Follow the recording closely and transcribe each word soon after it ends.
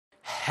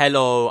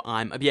Hello,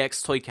 I'm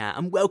ABX Toycat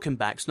and welcome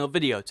back to another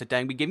video. Today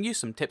I'm giving you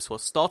some tips for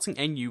starting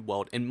a new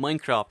world in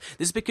Minecraft.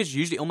 This is because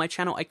usually on my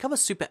channel I cover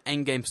super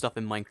endgame stuff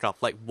in Minecraft,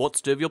 like what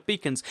to do with your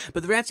beacons,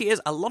 but the reality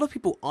is a lot of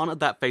people aren't at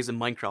that phase in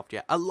Minecraft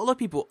yet. A lot of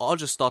people are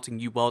just starting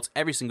new worlds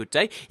every single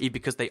day, either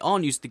because they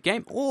aren't used to the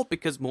game, or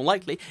because more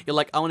likely you're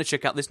like, I want to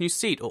check out this new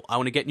seed, or I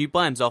want to get new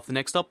biomes after the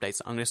next update,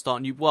 so I'm going to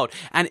start a new world.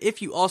 And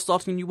if you are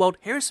starting a new world,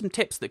 here are some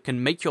tips that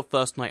can make your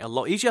first night a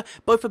lot easier,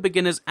 both for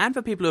beginners and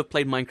for people who have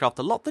played Minecraft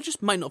a lot that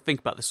just might not think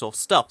about this sort of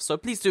stuff. So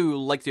please do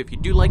like the video if you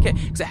do like it,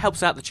 because it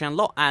helps out the channel a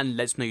lot and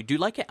lets us know you do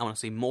like it. I want to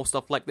see more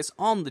stuff like this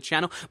on the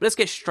channel, but let's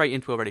get straight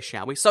into it already,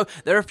 shall we? So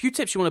there are a few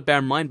tips you want to bear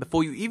in mind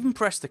before you even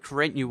press the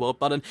create new world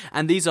button,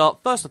 and these are,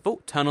 first of all,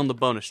 turn on the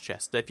bonus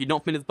chest. If you're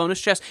not familiar with the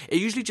bonus chest, it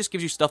usually just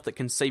gives you stuff that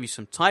can save you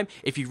some time.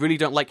 If you really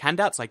don't like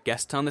handouts, I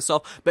guess turn this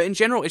off, but in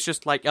general it's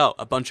just like, oh,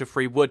 a bunch of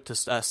free wood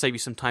to save you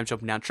some time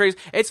chopping down trees.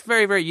 It's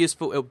very, very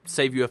useful. It'll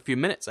save you a few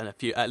minutes and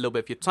a little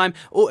bit of your time,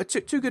 or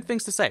two good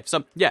things to save.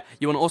 So yeah,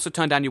 you want to also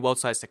turn down your world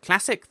size to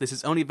classic. This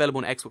is only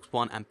available on Xbox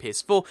One and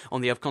PS4.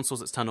 On the other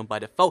consoles, it's turned on by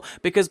default,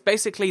 because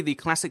basically the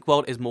classic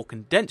world is more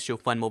condensed. You'll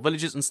find more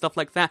villages and stuff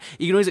like that.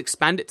 You can always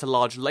expand it to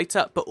large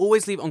later, but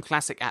always leave it on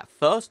classic at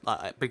first,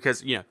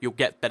 because, you know, you'll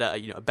get better,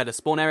 a better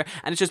spawn area,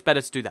 and it's just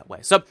better to do that way.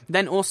 So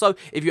then also,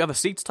 if you have a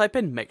seed to type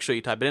in, make sure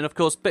you type it in, of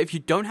course, but if you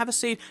don't have a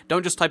seed,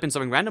 don't just type in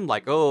something random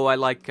like, oh, I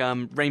like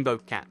rainbow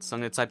cats, I'm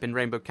going to type in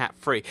rainbow cat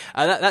free.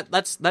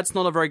 That's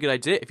not a very good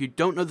idea. If you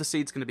don't know the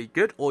seed's going to be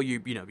good, or you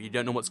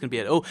don't know what's going to be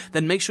at all,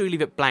 then make sure you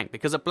leave it blank,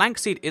 because a blank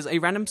seed is a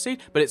random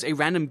seed, but it's a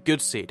random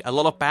good seed. A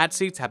lot of bad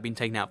seeds have been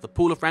taken out of the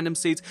pool of random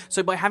seeds,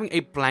 so by having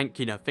a blank,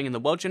 thing in the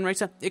world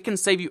generator, it can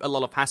save you a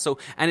lot of hassle,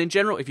 and in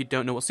general, if you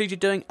don't know what seed you're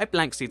doing, a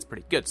blank seed's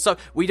pretty good. So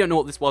we don't know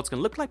what this world's going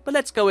to look like, but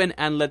let's go in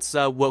and let's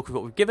work with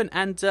what we've given,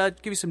 and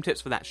give you some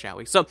tips for that, shall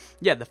we? So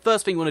yeah, the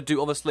first thing you want to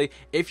do, obviously,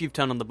 if you've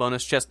turned on the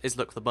bonus chest, is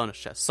look for the bonus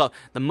chest. So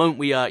the moment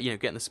we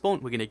get in the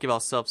spawn, we're going to give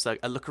ourselves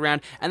a look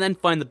around, and then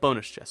find the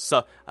bonus chest.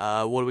 So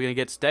what are we going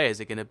to get today? Is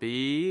it going to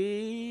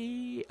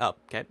be... oh,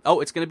 okay. Oh,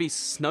 it's going to be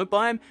snow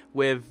biome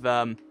with...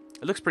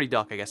 it looks pretty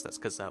dark, I guess that's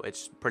because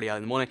it's pretty early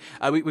in the morning.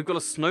 We've got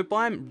a snow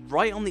biome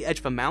right on the edge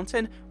of a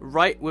mountain,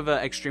 right with an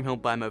extreme hill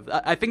biome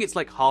over. I think it's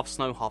like half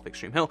snow, half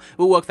extreme hill.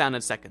 We'll work that in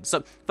a second.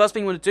 So first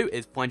thing you want to do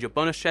is find your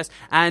bonus chest,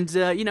 and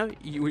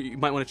you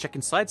might want to check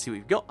inside, see what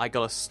you've got. I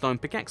got a stone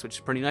pickaxe, which is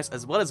pretty nice,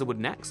 as well as a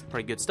wooden axe.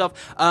 Pretty good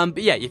stuff.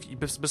 But yeah,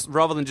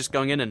 rather than just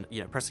going in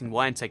and pressing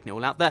Y and taking it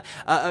all out there,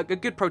 a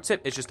good pro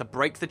tip is just to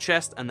break the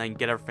chest and then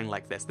get everything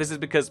like this. This is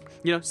because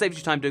saves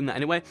you time doing that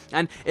anyway,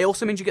 and it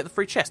also means you get the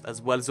free chest as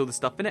well as all the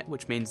stuff in it,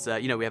 which means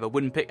we have a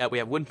wooden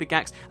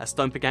pickaxe, a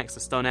stone pickaxe, a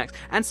stone axe,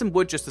 and some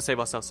wood just to save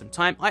ourselves some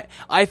time.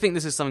 I think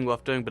this is something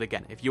worth doing, but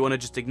again, if you want to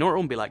just ignore it all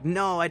and be like,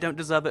 no, I don't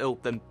deserve it all,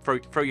 then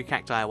throw your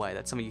cacti away.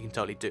 That's something you can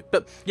totally do.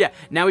 But yeah,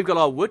 now we've got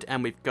our wood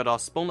and we've got our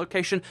spawn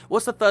location.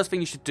 What's the first thing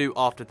you should do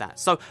after that?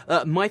 So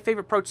my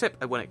favorite pro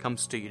tip when it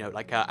comes to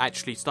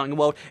actually starting a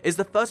world is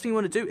the first thing you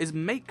want to do is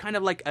make kind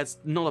of like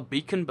not a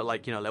beacon, but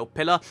like a little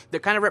pillar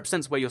that kind of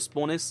represents where your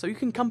spawn is, so you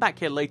can come back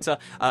here later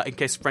in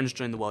case friends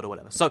join the world or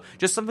whatever. So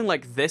just something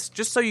like this,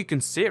 just so you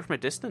can see it from a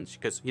distance,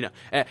 because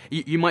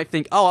you might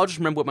think, oh, I'll just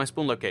remember what my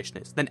spawn location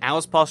is. Then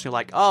hours pass and you're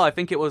like, oh, I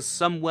think it was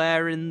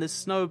somewhere in the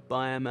snow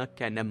biome.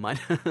 Okay, never mind.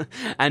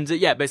 And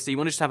yeah, basically you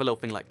want to just have a little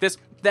thing like this.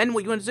 Then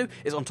what you want to do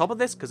is, on top of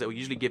this, because it will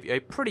usually give you a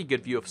pretty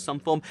good view of some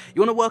form,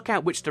 you want to work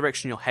out which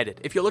direction you're headed.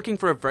 If you're looking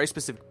for a very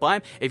specific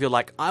biome, if you're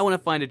like, I want to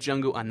find a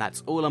jungle and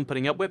that's all I'm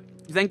putting up with,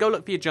 then go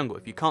look for your jungle.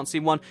 If you can't see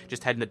one,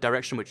 just head in the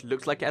direction which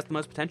looks like it has the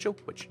most potential,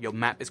 which your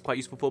map is quite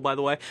useful for, by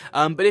the way.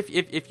 But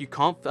if you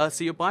can't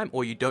see your biome,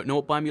 or you don't know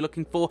what biome you're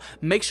looking for,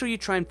 make sure you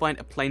try and find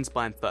a plains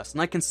biome first.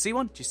 And I can see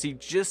one. Do you see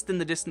just in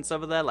the distance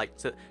over there, like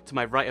to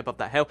my right above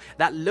that hill?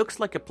 That looks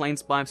like a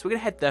plains biome, so we're going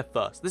to head there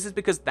first. This is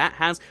because that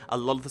has a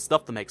lot of the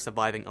stuff that makes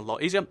surviving a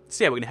lot easier.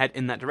 So yeah, we're going to head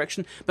in that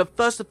direction. But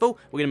first of all,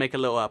 we're going to make a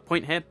little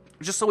point here,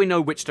 just so we know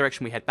which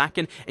direction we head back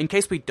in. In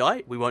case we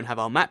die, we won't have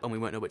our map and we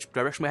won't know which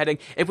direction we're heading.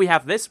 If we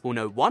have this, we'll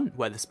know 1,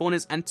 where the spawn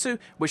is, and 2,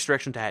 which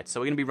direction to head. So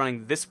we're going to be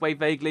running this way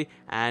vaguely,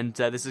 and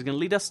this is going to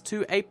lead us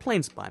to a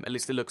plains biome. At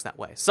least it looks that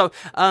way. So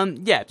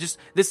yeah, just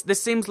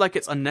this seems like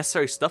it's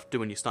unnecessary stuff to do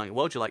when you're starting a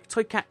world. You're like,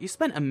 Toycat, you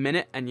spent a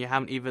minute and you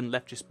haven't even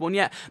left your spawn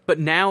yet. But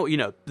now,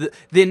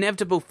 the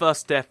inevitable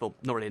first death, or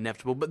not really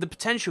inevitable, but the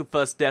potential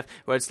first death,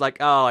 where it's like,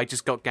 oh, I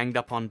just got ganged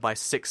up on by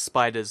 6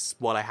 spiders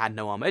while I had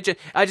no armor.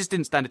 I just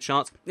didn't stand a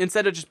chance.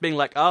 Instead of just being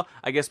like, oh,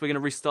 I guess we're going to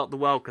restart the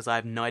world because I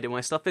have no idea where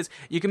my stuff is,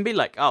 you can be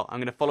like, oh, I'm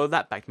going to follow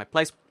that back to my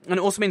place. And it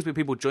also means when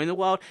people join the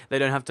world, they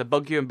don't have to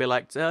bug you and be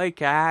like,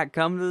 Toycat,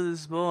 come to the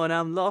spawn,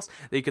 I'm lost.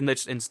 You can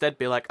just instead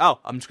be like, oh,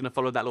 I'm just going to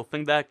follow that little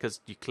thing there because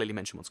you clearly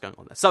mentioned what's going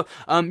on there. So,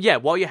 yeah,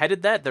 while you're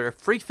headed there are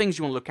 3 things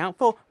you want to look out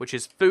for, which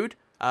is food,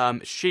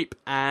 sheep,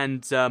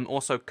 and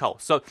also coal.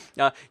 So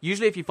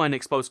usually if you find an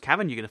exposed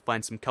cavern, you're going to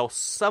find some coal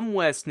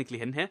somewhere sneakily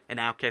hidden here. In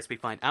our case, we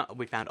found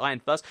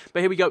iron first,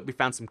 but here we go, we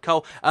found some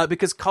coal,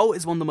 because coal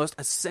is one of the most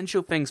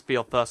essential things for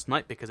your first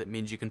night, because it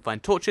means you can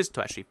find torches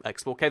to actually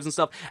explore caves and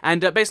stuff,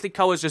 and basically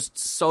coal is just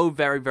so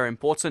very, very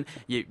important.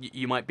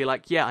 You might be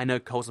like, yeah, I know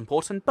coal's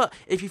important, but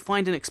if you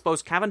find an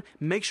exposed cavern,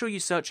 make sure you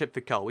search it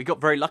for coal. We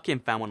got very lucky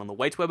and found one on the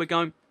way to where we're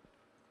going.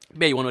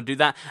 Yeah, you want to do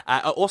that.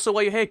 Also,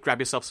 while you're here, grab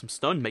yourself some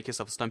stone, make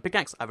yourself a stone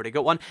pickaxe. I've already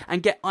got one,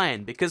 and get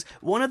iron, because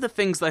one of the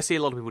things that I see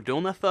a lot of people do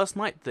on their first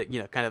night that,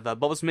 kind of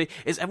bothers me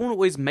is everyone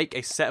always make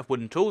a set of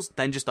wooden tools,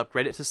 then just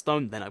upgrade it to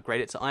stone, then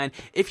upgrade it to iron.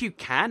 If you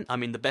can, I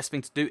mean, the best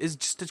thing to do is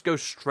just to go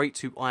straight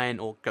to iron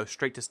or go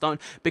straight to stone,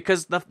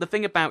 because the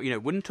thing about,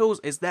 wooden tools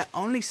is they're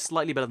only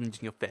slightly better than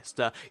using your fist.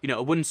 A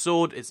wooden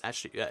sword is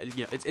actually,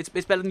 it's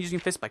better than using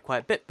your fist by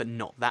quite a bit, but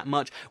not that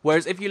much.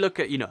 Whereas if you look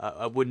at,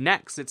 a wooden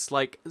axe, it's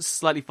like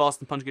slightly faster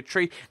than punching a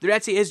tree. The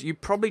reality is you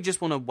probably just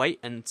want to wait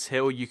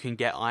until you can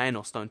get iron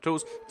or stone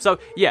tools. So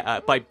yeah,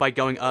 by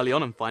going early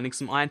on and finding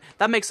some iron,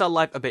 that makes our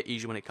life a bit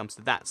easier when it comes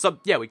to that. So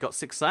yeah, we've got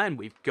 6 iron,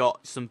 we've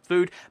got some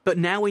food, but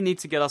now we need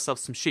to get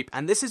ourselves some sheep.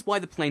 And this is why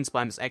the plains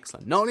biome is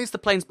excellent. Not only is the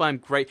plains biome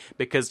great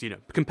because,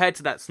 compared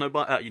to that snow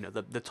biome,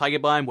 the taiga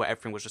biome where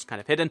everything was just kind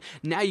of hidden,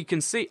 now you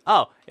can see,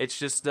 oh, it's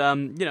just,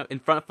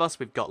 in front of us,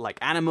 we've got like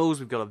animals,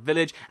 we've got a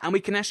village, and we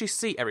can actually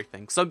see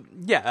everything. So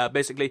yeah,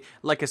 basically,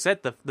 like I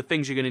said, the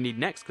things you're going to need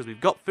next, because we've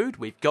got food,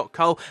 we've got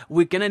coal,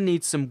 we're going to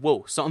need some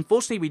wool. So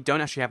unfortunately, we don't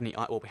actually have any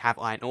iron, we have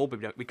iron ore,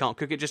 but we can't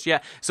cook it just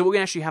yet. So what we're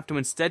going to actually have to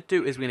instead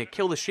do is we're going to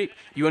kill the sheep.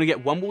 You want to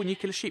get 1 wool when you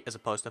kill a sheep as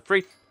opposed to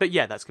 3, but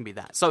yeah, that's going to be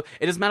that. So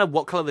it doesn't matter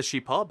what color the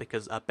sheep are,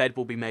 because a bed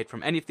will be made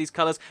from any of these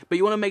colors, but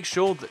you want to make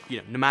sure that,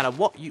 no matter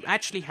what, you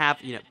actually have,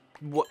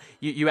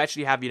 you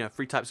actually have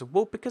 3 types of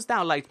wool, because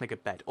that'll allow you to make a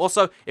bed.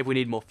 Also, if we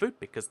need more food,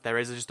 because there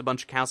is just a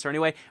bunch of cows here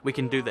anyway, we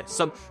can do this.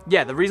 So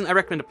yeah, the reason I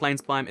recommend a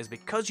plains biome is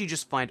because you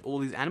just find all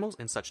these animals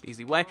in such an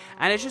easy way,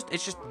 and it's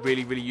just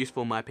really, really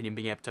useful in my opinion,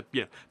 being able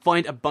to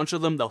find a bunch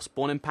of them. They'll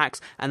spawn in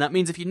packs, and that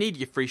means if you need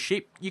your 3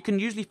 sheep, you can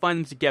usually find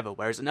them together,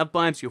 whereas in other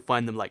biomes you'll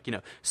find them like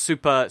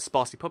super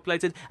sparsely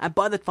populated, and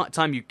by the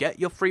time you get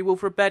your 3 wool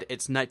for a bed,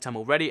 it's nighttime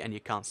already and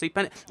you can't sleep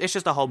in it. It's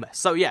just a whole mess.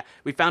 So yeah,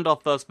 we found our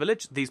first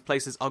village. These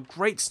places are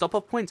great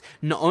stop-off points,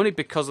 not only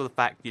because of the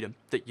fact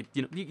that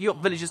you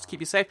got villages to keep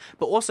you safe,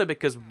 but also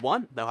because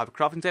 1, they'll have a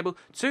crafting table,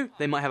 2,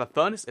 they might have a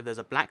furnace if there's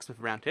a blacksmith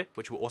around here,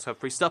 which will also have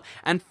free stuff,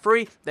 and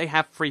 3, they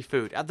have free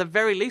food. At the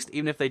very least,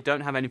 even if they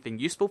don't have anything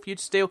useful for you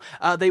to steal,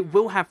 they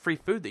will have free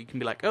food that you can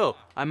be like, oh,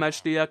 I'm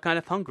actually kind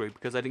of hungry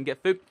because I didn't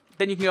get food.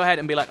 Then you can go ahead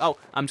and be like, oh,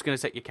 I'm just going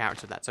to take your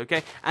carrots if that's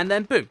okay. And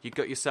then, boom, you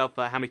got yourself,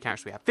 how many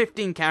carrots do we have?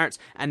 15 carrots,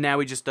 and now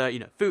we just,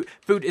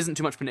 food isn't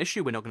too much of an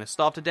issue. We're not going to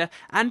starve to death.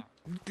 And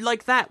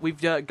like that, we've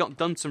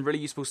done some really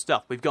useful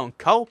stuff. We've gone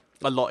coal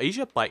a lot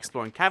easier by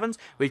exploring caverns.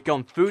 We've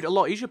gone food a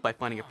lot easier by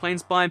finding a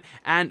plains biome,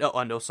 and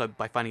also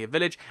by finding a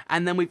village.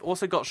 And then we've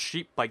also got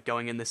sheep by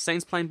going in the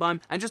Saints plain biome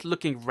and just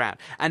looking around.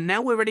 And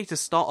now we're ready to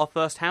start our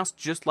first house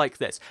just like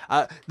this.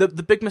 The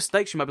big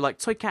mistakes, you might be like,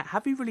 Toy Cat,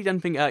 have you really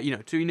done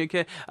anything, too unique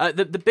here?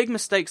 The big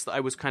mistakes that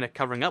I was kind of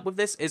covering up with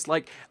this is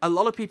like a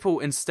lot of people,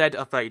 instead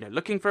of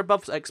looking for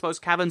above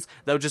exposed caverns,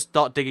 they'll just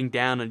start digging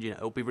down, and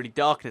it'll be really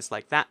dark, and it's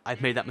like that.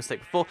 I've made that mistake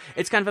before.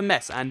 It's kind of a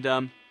mess,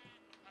 and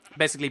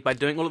basically, by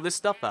doing all of this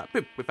stuff,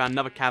 boom, we found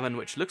another cavern,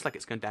 which looks like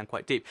it's going down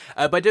quite deep.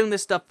 By doing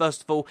this stuff,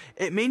 first of all,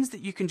 it means that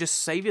you can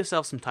just save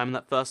yourself some time on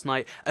that first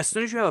night. As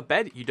soon as you have a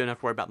bed, you don't have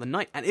to worry about the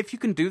night. And if you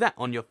can do that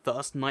on your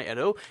first night at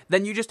all,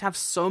 then you just have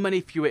so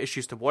many fewer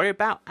issues to worry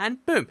about.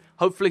 And boom,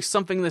 hopefully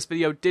something in this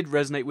video did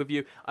resonate with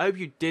you. I hope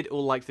you did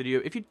all like the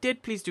video. If you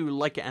did, please do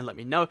like it and let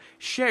me know.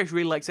 Share if you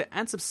really liked it,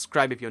 and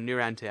subscribe if you're new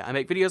around here. I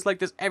make videos like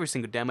this every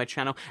single day on my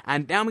channel.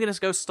 And now I'm going to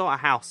go start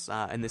a house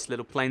in this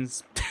little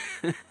plains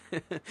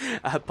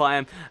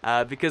biome,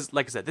 because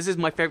like I said, this is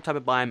my favorite type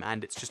of biome,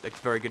 and it's just a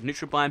very good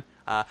neutral biome.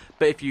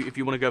 But if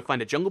you want to go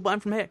find a jungle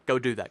biome from here, go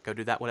do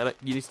that, whatever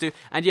you need to do.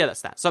 And yeah,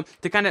 that's that. So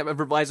to kind of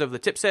revise over the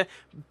tips here,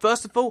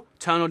 first of all,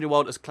 turn on your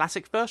world as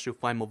classic first. You'll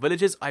find more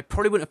villages. I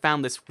probably wouldn't have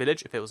found this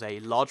village if it was a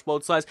large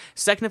world size.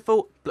 Second of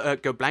all,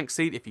 go blank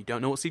seed if you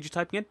don't know what seed you're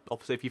typing in.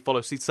 Obviously, if you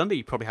follow Seed Sunday,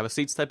 you probably have a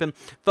seeds type in.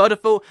 Third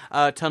of all,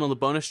 turn on the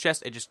bonus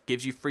chest. It just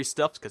gives you free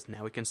stuff, because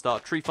now we can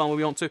start a tree farm when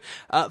we want to.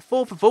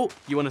 Fourth of all,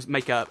 you want to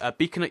make a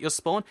beacon at your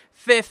spawn.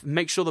 Fifth,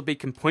 make sure the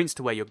beacon points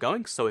to where you're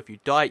going, so if you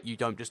die, you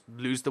don't just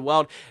lose the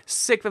world.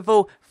 Sixth of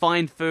all,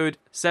 find food.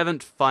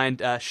 Seventh,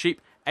 find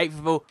sheep. Eighth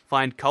of all,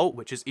 find coal,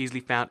 which is easily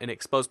found in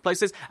exposed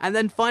places. And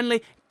then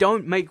finally,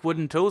 don't make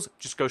wooden tools.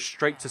 Just go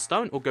straight to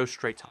stone or go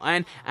straight to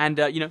iron. And,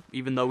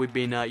 even though we've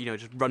been,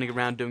 just running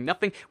around doing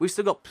nothing, we've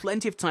still got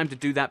plenty of time to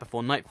do that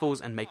before night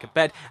falls and make a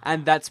bed.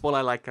 And that's what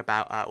I like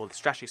about all the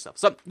strategy stuff.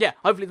 So, yeah,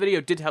 hopefully the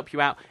video did help you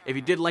out. If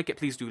you did like it,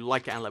 please do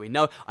like it and let me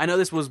know. I know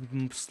this was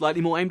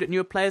slightly more aimed at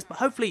newer players, but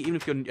hopefully, even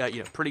if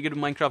you're, pretty good at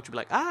Minecraft, you'll be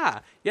like,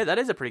 yeah, that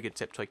is a pretty good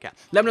tip, Toy Cat.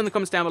 Let me know in the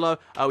comments down below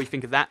what you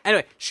think of that.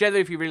 Anyway, share the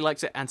video if you really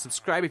liked it, and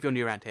subscribe if you're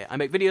new around here. I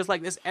make videos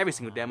like this every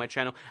single day on my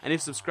channel, and if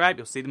you subscribe,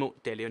 you'll see them all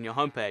daily on your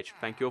homepage.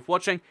 Thank you all for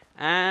watching,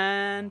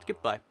 and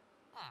goodbye.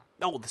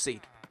 Oh, the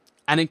seed.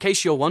 And in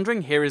case you're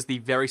wondering, here is the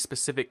very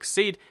specific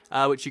seed,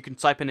 which you can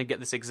type in and get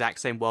this exact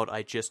same world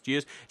I just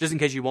used. Just in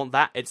case you want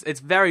that, it's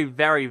very,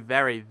 very,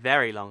 very,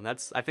 very long.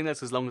 I think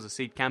that's as long as a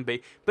seed can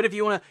be. But if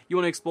you wanna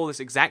explore this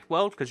exact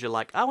world because you're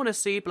like, I want a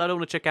seed, but I don't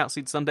want to check out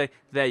Seed Sunday,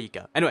 there you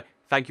go. Anyway,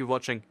 thank you for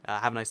watching.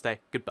 Have a nice day.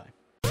 Goodbye.